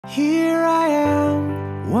Here I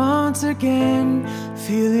am, once again,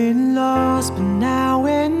 feeling lost, but now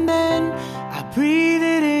and then I breathe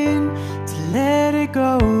it in to let it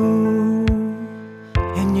go.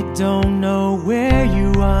 And you don't know where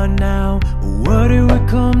you are now, or what it would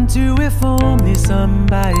come to if only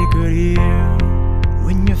somebody could hear.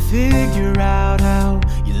 When you figure out how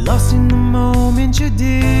you're lost in the moment you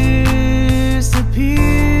disappear.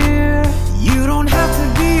 You don't have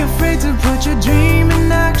to be afraid to put your dream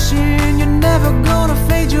in action. You're never gonna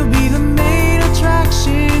fade, you'll be the main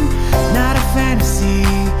attraction. Not a fantasy,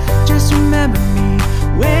 just remember me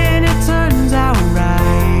when it turns out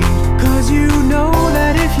right. Cause you know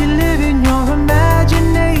that if you live in your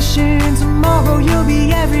imagination, tomorrow you'll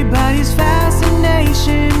be everybody's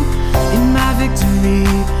fascination. In my victory,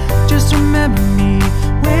 just remember me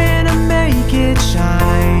when I make it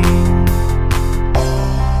shine.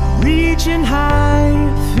 Reaching high,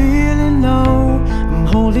 feeling low, I'm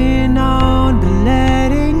holding on but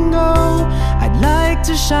letting go. I'd like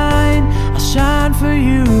to shine, I'll shine for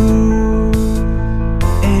you.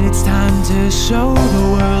 And it's time to show the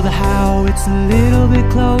world how it's a little bit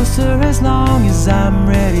closer, as long as I'm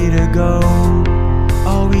ready to go.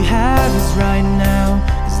 All we have is right now,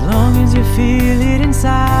 as long as you feel it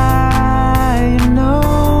inside, you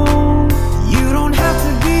know. You don't have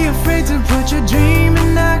to be afraid to put your dream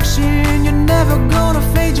in action. You're never gonna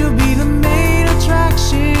fade, you'll be the main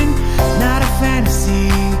attraction. Not a fantasy,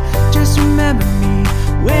 just remember me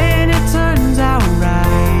when it turns out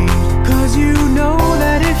right. Cause you know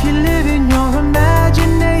that if you live in your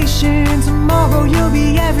imagination, tomorrow you'll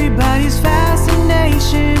be everybody's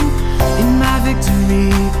fascination. In my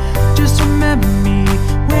victory, just remember me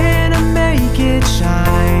when I make it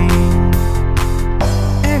shine.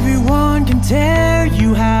 Everyone can tell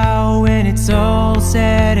you how when it's all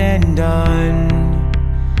said and done.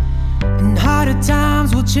 And harder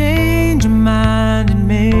times will change your mind and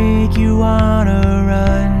make you wanna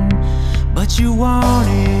run. But you want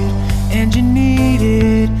it and you need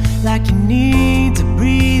it, like you need to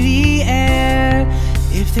breathe the air.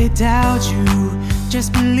 If they doubt you,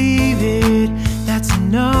 just believe it, that's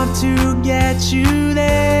enough to get you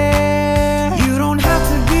there. You don't have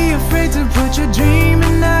to be afraid to put your dream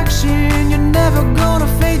in action. You're never gonna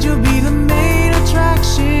fade, you'll be the main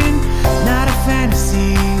attraction. Not a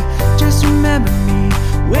fantasy, just remember me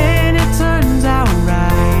when it turns out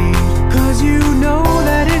right. Cause you know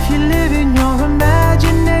that if you live in your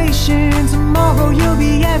imagination, tomorrow you'll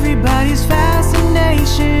be everybody's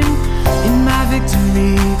fascination. In my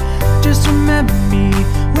victory, just remember me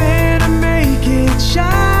when I make it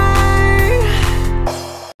shine.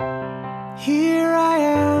 Here I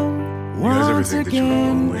am, once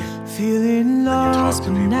again, feeling lost,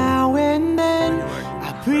 but now and then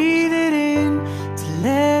I breathe it in to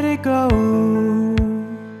let it go.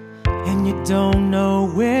 And you don't know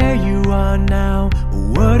where you are now, or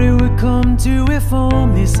what it would come to if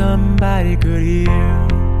only somebody could hear.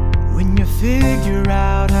 When you figure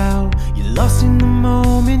out how you're lost in the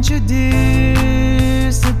moment you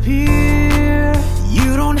disappear.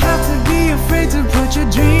 You don't have to be afraid to put your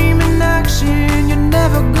dream